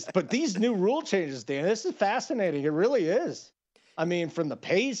 It is. But these new rule changes, Dan, this is fascinating. It really is. I mean, from the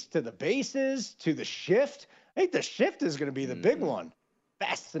pace to the bases to the shift. I think the shift is going to be the big one.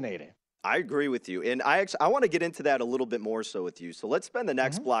 Fascinating. I agree with you. And I want to get into that a little bit more so with you. So let's spend the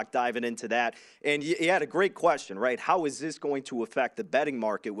next block diving into that. And you had a great question, right? How is this going to affect the betting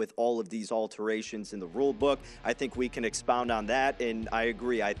market with all of these alterations in the rule book? I think we can expound on that. And I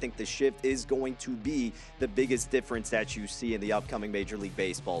agree. I think the shift is going to be the biggest difference that you see in the upcoming Major League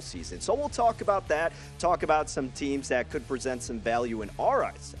Baseball season. So we'll talk about that, talk about some teams that could present some value in our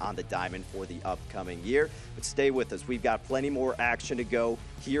eyes on the diamond for the upcoming year. But stay with us. We've got plenty more action to go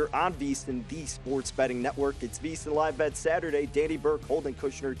here on VSiN, the Sports Betting Network. It's VSiN Live Bet Saturday. Danny Burke, Holden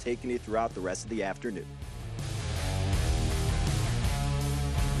Kushner taking you throughout the rest of the afternoon.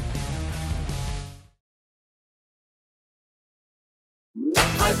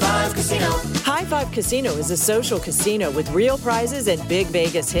 High Five Casino. High Five Casino is a social casino with real prizes and big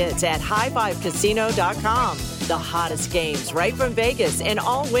Vegas hits at highfivecasino.com. The hottest games right from Vegas, and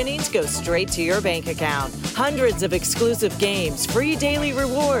all winnings go straight to your bank account. Hundreds of exclusive games, free daily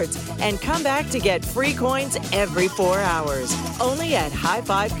rewards, and come back to get free coins every 4 hours. Only at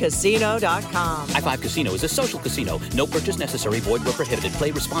highfivecasino.com. High Five Casino is a social casino. No purchase necessary. Void where prohibited.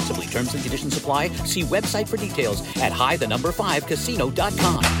 Play responsibly. Terms and conditions apply. See website for details at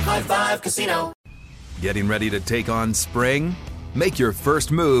high5casino.com. High Five Casino. Getting ready to take on spring? Make your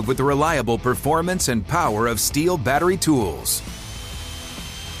first move with the reliable performance and power of Steel battery tools.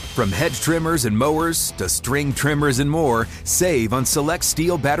 From hedge trimmers and mowers to string trimmers and more, save on select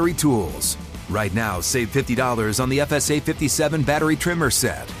Steel battery tools. Right now, save $50 on the FSA 57 battery trimmer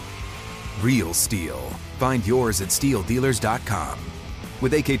set. Real Steel. Find yours at SteelDealers.com.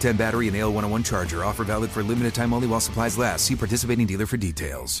 With AK-10 battery and AL101 charger, offer valid for limited time only while supplies last. See participating dealer for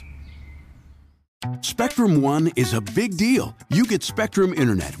details. Spectrum One is a big deal. You get Spectrum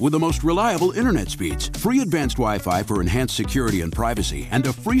Internet with the most reliable internet speeds, free advanced Wi-Fi for enhanced security and privacy, and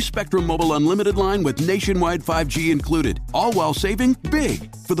a free Spectrum Mobile unlimited line with nationwide 5G included, all while saving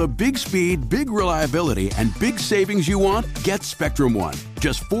big. For the big speed, big reliability, and big savings you want, get Spectrum One.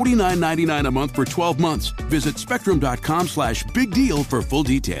 Just $49.99 a month for 12 months. Visit spectrum.com/big deal for full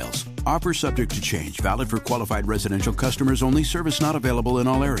details. Offer subject to change. Valid for qualified residential customers only. Service not available in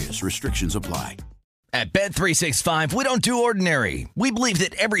all areas. Restrictions apply. At Bet365, we don't do ordinary. We believe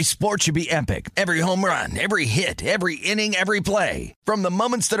that every sport should be epic. Every home run, every hit, every inning, every play. From the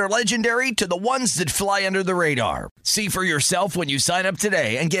moments that are legendary to the ones that fly under the radar. See for yourself when you sign up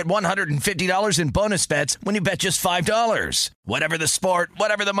today and get $150 in bonus bets when you bet just $5. Whatever the sport,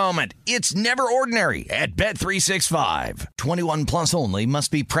 whatever the moment, it's never ordinary at Bet365. 21 plus only.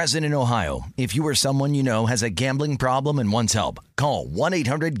 Must be present in Ohio. If you or someone you know has a gambling problem and wants help, call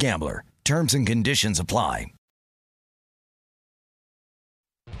 1-800-GAMBLER. Terms and conditions apply.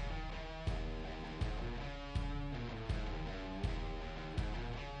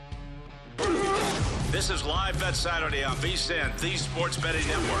 This is Live Bet Saturday on VSiN, the Sports Betting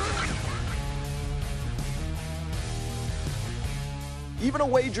Network. Even a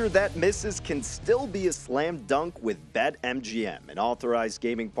wager that misses can still be a slam dunk with BetMGM, an authorized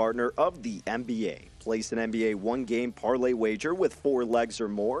gaming partner of the NBA. Place an NBA one-game parlay wager with 4 legs or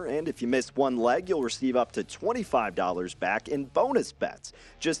more, and if you miss one leg, you'll receive up to $25 back in bonus bets.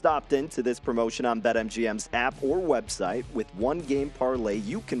 Just opt in to this promotion on BetMGM's app or website. With one-game parlay,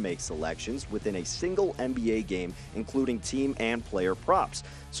 you can make selections within a single NBA game, including team and player props.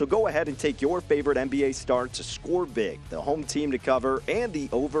 So go ahead and take your favorite NBA star to score big, the home team to cover, and the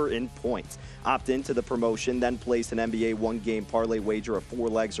over in points. Opt into the promotion, then place an NBA one-game parlay wager of 4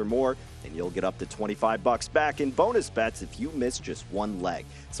 legs or more, and you'll get up to $25 back in bonus bets if you miss just one leg.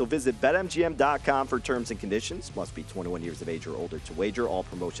 So visit BetMGM.com for terms and conditions. Must be 21 years of age or older to wager. All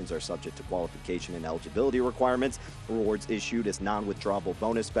promotions are subject to qualification and eligibility requirements. Rewards issued as non-withdrawable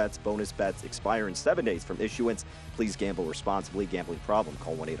bonus bets. Bonus bets expire in 7 days from issuance. Please gamble responsibly. Gambling problem?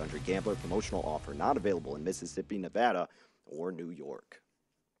 Call 1-800-GAMBLER. Promotional offer not available in Mississippi, Nevada, or New York.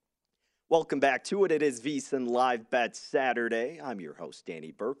 Welcome back to it. It is VSiN Live Bet Saturday. I'm your host,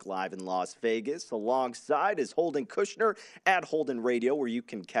 Danny Burke, live in Las Vegas. Alongside is Holden Kushner at Holden Radio, where you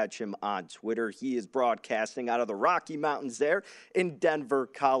can catch him on Twitter. He is broadcasting out of the Rocky Mountains there in Denver,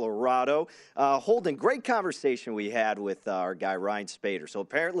 Colorado. Holden, great conversation we had with our guy, Ryan Spader. So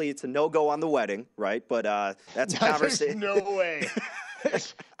apparently it's a no-go on the wedding, right? But that's a conversation. No way.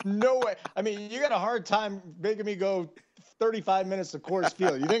 No way. I mean, you got a hard time making me go 35 minutes to Coors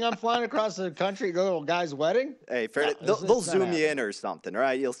Field. You think I'm flying across the country to go to a guy's wedding? Hey, they'll zoom you in or something,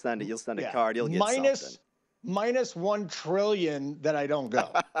 right? You'll send a card. You'll get something. Minus $1 trillion that I don't go.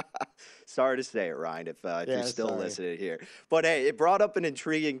 Sorry to say it, Ryan, if you're still listening here. But, hey, it brought up an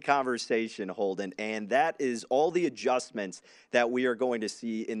intriguing conversation, Holden, and that is all the adjustments that we are going to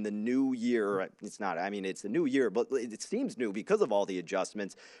see in the new year. It's not. I mean, it's the new year, but it seems new because of all the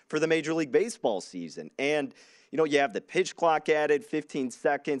adjustments for the Major League Baseball season. And you know, you have the pitch clock added, 15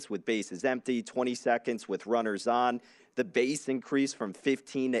 seconds with bases empty, 20 seconds with runners on. The base increased from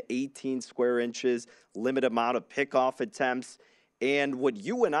 15 to 18 square inches, limited amount of pickoff attempts. And what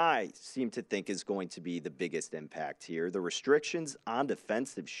you and I seem to think is going to be the biggest impact here, the restrictions on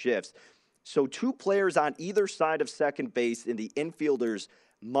defensive shifts. So 2 players on either side of second base and the infielders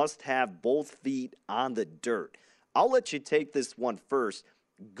must have both feet on the dirt. I'll let you take this one first.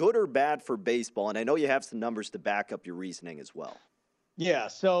 Good or bad for baseball? And I know you have some numbers to back up your reasoning as well. Yeah,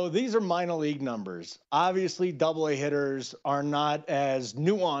 so these are minor league numbers. Obviously, AA hitters are not as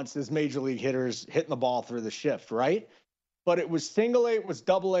nuanced as major league hitters hitting the ball through the shift, right? But it was single A, it was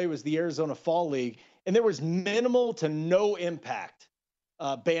AA, it was the Arizona Fall League, and there was minimal to no impact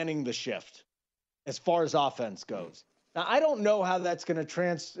banning the shift as far as offense goes. Now, I don't know how that's going to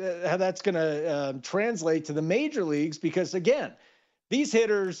translate to the major leagues because, again, these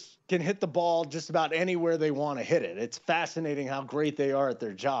hitters can hit the ball just about anywhere they want to hit it. It's fascinating how great they are at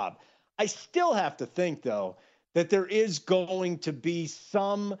their job. I still have to think, though, that there is going to be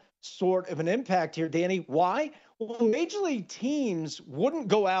some sort of an impact here, Danny. Why? Well, major league teams wouldn't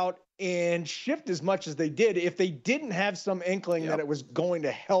go out and shift as much as they did if they didn't have some inkling that it was going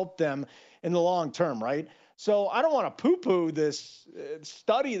to help them in the long term, right? So I don't want to poo-poo this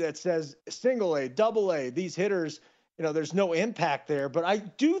study that says single A, double A, these hitters, you know, there's no impact there. But I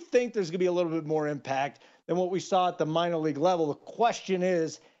do think there's going to be a little bit more impact than what we saw at the minor league level. The question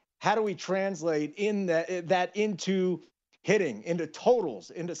is, how do we translate that into hitting, into totals,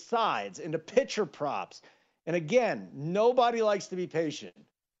 into sides, into pitcher props? And again, nobody likes to be patient.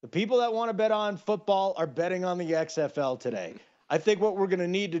 The people that want to bet on football are betting on the XFL today. I think what we're going to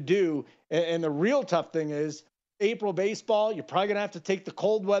need to do, and the real tough thing is April baseball, you're probably going to have to take the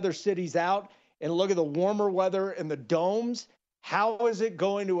cold weather cities out and look at the warmer weather and the domes. How is it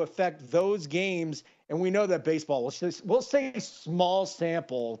going to affect those games? And we know that baseball, we'll say small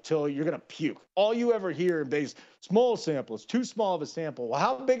sample till you're going to puke. All you ever hear in base, small sample, it's too small of a sample. Well,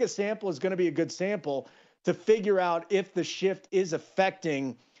 how big a sample is going to be a good sample to figure out if the shift is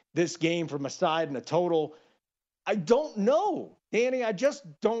affecting this game from a side and a total? I don't know, Danny. I just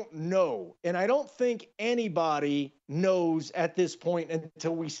don't know. And I don't think anybody knows at this point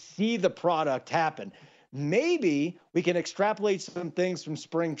until we see the product happen. Maybe we can extrapolate some things from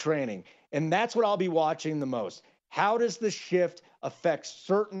spring training, and that's what I'll be watching the most. How does the shift affect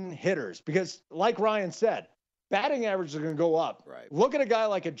certain hitters? Because like Ryan said, batting averages are going to go up. Right. Look at a guy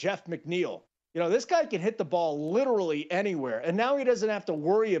like a Jeff McNeil. You know, this guy can hit the ball literally anywhere, and now he doesn't have to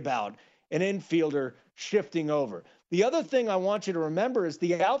worry about an infielder shifting over. The other thing I want you to remember is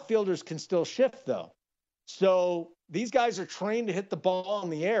the outfielders can still shift, though. So these guys are trained to hit the ball in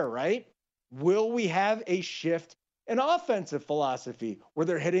the air, right? Will we have a shift in offensive philosophy where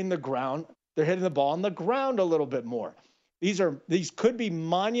they're hitting the ground, they're hitting the ball on the ground a little bit more? These could be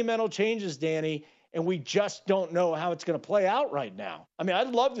monumental changes, Danny, and we just don't know how it's going to play out right now. I mean,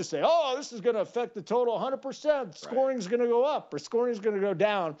 I'd love to say, oh, this is going to affect the total 100%. Scoring's going to go up or scoring's going to go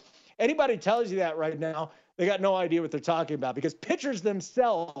down. Anybody tells you that right now, they got no idea what they're talking about because pitchers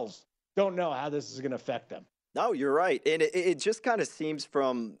themselves don't know how this is going to affect them. No, you're right. And it just kind of seems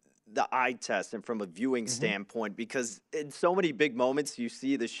from the eye test and from a viewing standpoint, because in so many big moments you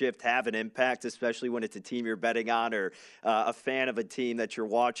see the shift have an impact, especially when it's a team you're betting on or a fan of a team that you're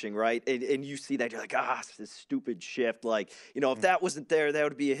watching, right? And you see that, you're like, this stupid shift. Like, you know, if that wasn't there, that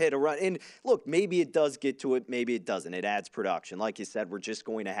would be a hit or run. And look, maybe it does get to it, maybe it doesn't. It adds production. Like you said, we're just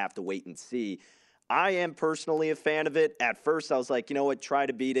going to have to wait and see. I am personally a fan of it. At first, I was like, you know what, try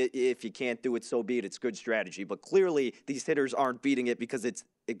to beat it. If you can't do it, so be it. It's good strategy. But clearly, these hitters aren't beating it because it's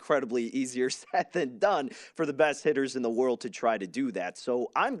incredibly easier said than done for the best hitters in the world to try to do that.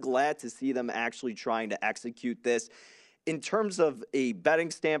 So I'm glad to see them actually trying to execute this. In terms of a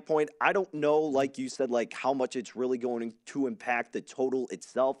betting standpoint, I don't know, like you said, like how much it's really going to impact the total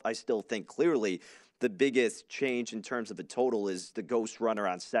itself. I still think clearly the biggest change in terms of a total is the ghost runner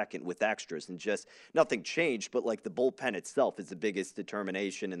on second with extras, and just nothing changed, but like the bullpen itself is the biggest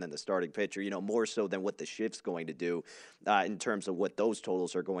determination, and then the starting pitcher, you know, more so than what the shift's going to do in terms of what those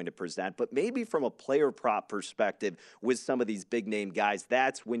totals are going to present. But maybe from a player prop perspective with some of these big name guys,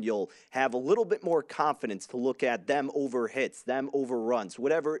 that's when you'll have a little bit more confidence to look at them over hits, them over runs,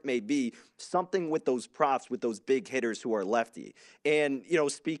 whatever it may be, something with those props, with those big hitters who are lefty. And, you know,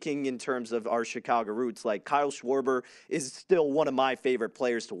 speaking in terms of our Chicago roots, like Kyle Schwarber is still one of my favorite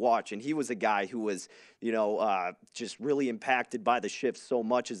players to watch, and he was a guy who was, you know, just really impacted by the shift so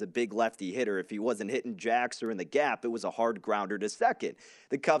much as a big lefty hitter. If he wasn't hitting jacks or in the gap, it was a hard grounder to second.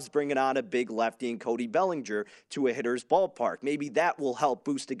 The Cubs bringing on a big lefty in Cody Bellinger to a hitter's ballpark. Maybe that will help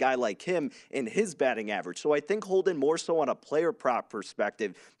boost a guy like him in his batting average. So I think Holden, more so on a player prop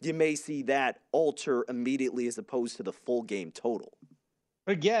perspective, you may see that alter immediately as opposed to the full game total.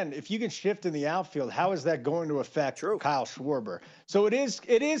 But again, if you can shift in the outfield, how is that going to affect Kyle Schwarber? So it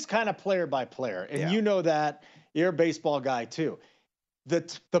is kind of player by player, and you know that. You're a baseball guy too.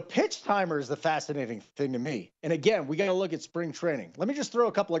 The pitch timer is the fascinating thing to me. And again, we got to look at spring training. Let me just throw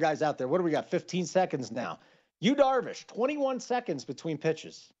a couple of guys out there. What do we got? 15 seconds now. Yu Darvish, 21 seconds between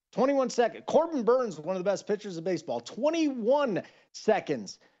pitches. 21 seconds. Corbin Burns, one of the best pitchers of baseball, 21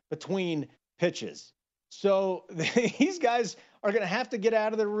 seconds between pitches. So these guys are going to have to get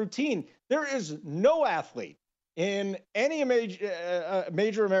out of their routine. There is no athlete in any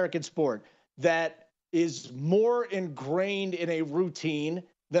major American sport that is more ingrained in a routine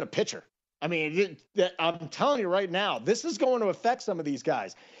than a pitcher. I mean, I'm telling you right now, this is going to affect some of these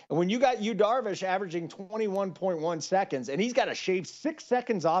guys. And when you got Yu Darvish averaging 21.1 seconds, and he's got to shave 6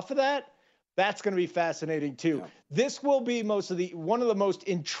 seconds off of that, that's going to be fascinating too. Yeah. This will be one of the most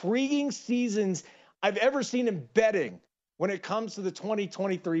intriguing seasons I've ever seen in betting when it comes to the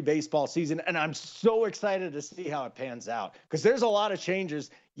 2023 baseball season, and I'm so excited to see how it pans out because there's a lot of changes.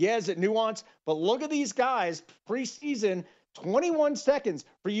 Yeah, is it nuanced? But look at these guys preseason, 21 seconds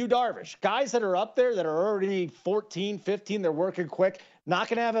for Yu Darvish. Guys that are up there that are already 14, 15, they're working quick, not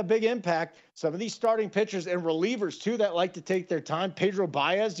going to have a big impact. Some of these starting pitchers and relievers, too, that like to take their time. Pedro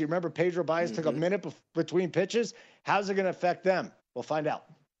Baez, do you remember Pedro Baez took a minute between pitches? How's it going to affect them? We'll find out.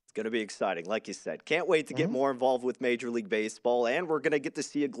 It's going to be exciting, like you said. Can't wait to get more involved with Major League Baseball, and we're going to get to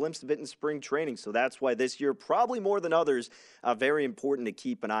see a glimpse of it in spring training. So that's why this year, probably more than others, very important to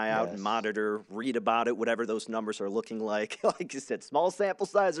keep an eye out and monitor, read about it, whatever those numbers are looking like. Like you said, small sample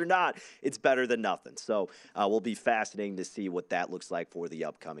size or not, it's better than nothing. So will be fascinating to see what that looks like for the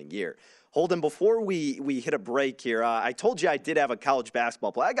upcoming year. Holden, before we hit a break here, I told you I did have a college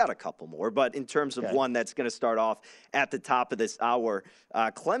basketball play. I got a couple more, but in terms of one that's going to start off at the top of this hour,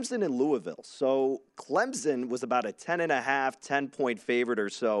 Clemson and Louisville. So Clemson was about a 10.5-10-point favorite or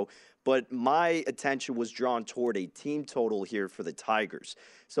so, but my attention was drawn toward a team total here for the Tigers.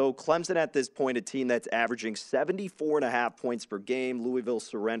 So Clemson at this point, a team that's averaging 74.5 points per game. Louisville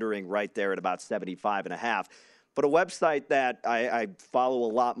surrendering right there at about 75.5. But a website that I follow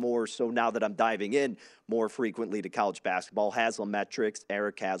a lot more, so now that I'm diving in more frequently to college basketball, Haslametrics.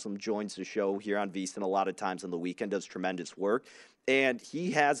 Eric Haslam joins the show here on VSiN a lot of times on the weekend, does tremendous work. And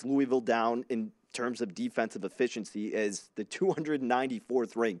he has Louisville down in terms of defensive efficiency as the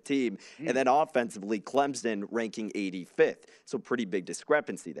 294th ranked team, and then offensively, Clemson ranking 85th. So pretty big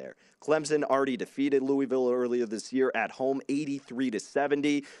discrepancy there. Clemson already defeated Louisville earlier this year at home,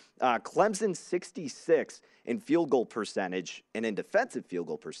 83-70. Clemson 66 in field goal percentage, and in defensive field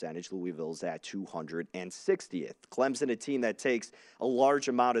goal percentage, Louisville's at 260th. Clemson, a team that takes a large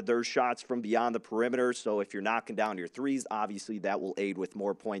amount of their shots from beyond the perimeter, so if you're knocking down your threes, obviously that will aid with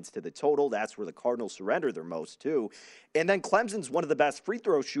more points to the total. That's where the Cardinals surrender their most, too. And then Clemson's one of the best free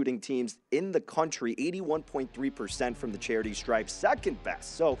throw shooting teams in the country, 81.3% from the charity stripe, second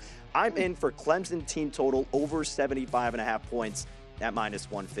best. So I'm in for Clemson team total over 75.5 points at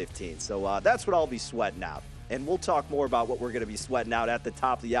 -115. So that's what I'll be sweating out. And we'll talk more about what we're going to be sweating out at the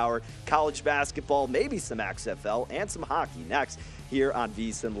top of the hour. College basketball, maybe some XFL, and some hockey next here on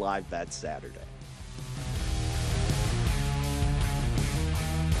VSiN Live Bet Saturday.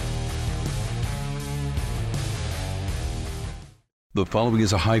 The following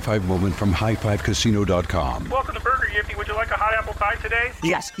is a high five moment from highfivecasino.com. Welcome to Burger Yippee. Would you like a hot apple pie today?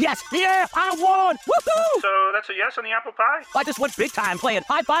 Yes, yeah, I won! Woohoo! So that's a yes on the apple pie? I just went big time playing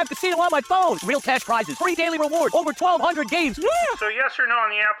High Five Casino on my phone. Real cash prizes, free daily rewards, over 1,200 games. Yeah! So yes or no on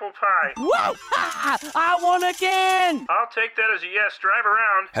the apple pie? Whoa! I won again! I'll take that as a yes. Drive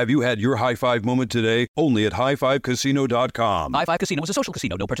around. Have you had your high five moment today? Only at highfivecasino.com. High Five Casino is a social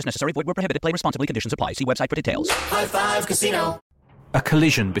casino. No purchase necessary. Void where prohibited. Play responsibly. Conditions apply. See website for details. High Five Casino. A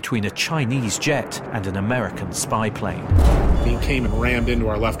collision between a Chinese jet and an American spy plane. He came and rammed into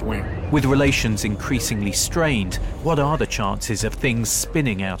our left wing. With relations increasingly strained, what are the chances of things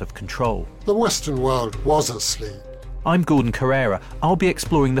spinning out of control? The Western world was asleep. I'm Gordon Carrera. I'll be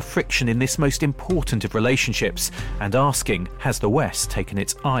exploring the friction in this most important of relationships and asking, has the West taken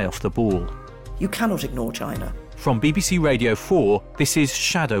its eye off the ball? You cannot ignore China. From BBC Radio 4, this is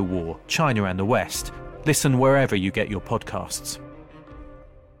Shadow War, China and the West. Listen wherever you get your podcasts.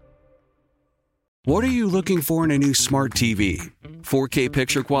 What are you looking for in a new smart TV? 4K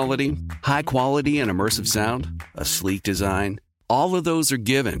picture quality? High quality and immersive sound? A sleek design? All of those are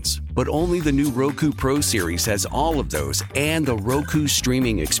givens, but only the new Roku Pro Series has all of those and the Roku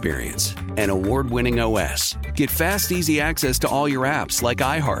streaming experience. An award-winning OS. Get fast, easy access to all your apps like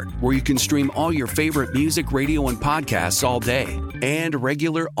iHeart, where you can stream all your favorite music, radio, and podcasts all day. And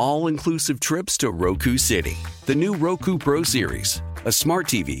regular, all-inclusive trips to Roku City. The new Roku Pro Series. A smart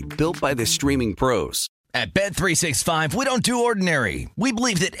TV built by the streaming pros. At Bet365, we don't do ordinary. We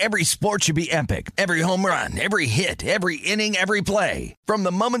believe that every sport should be epic. Every home run, every hit, every inning, every play. From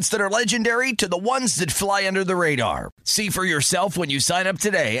the moments that are legendary to the ones that fly under the radar. See for yourself when you sign up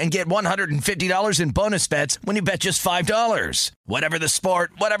today and get $150 in bonus bets when you bet just $5. Whatever the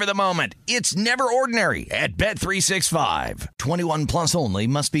sport, whatever the moment, it's never ordinary at Bet365. 21 plus only.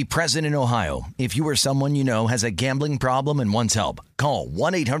 Must be present in Ohio. If you or someone you know has a gambling problem and wants help, call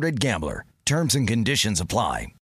 1-800-GAMBLER. Terms and conditions apply.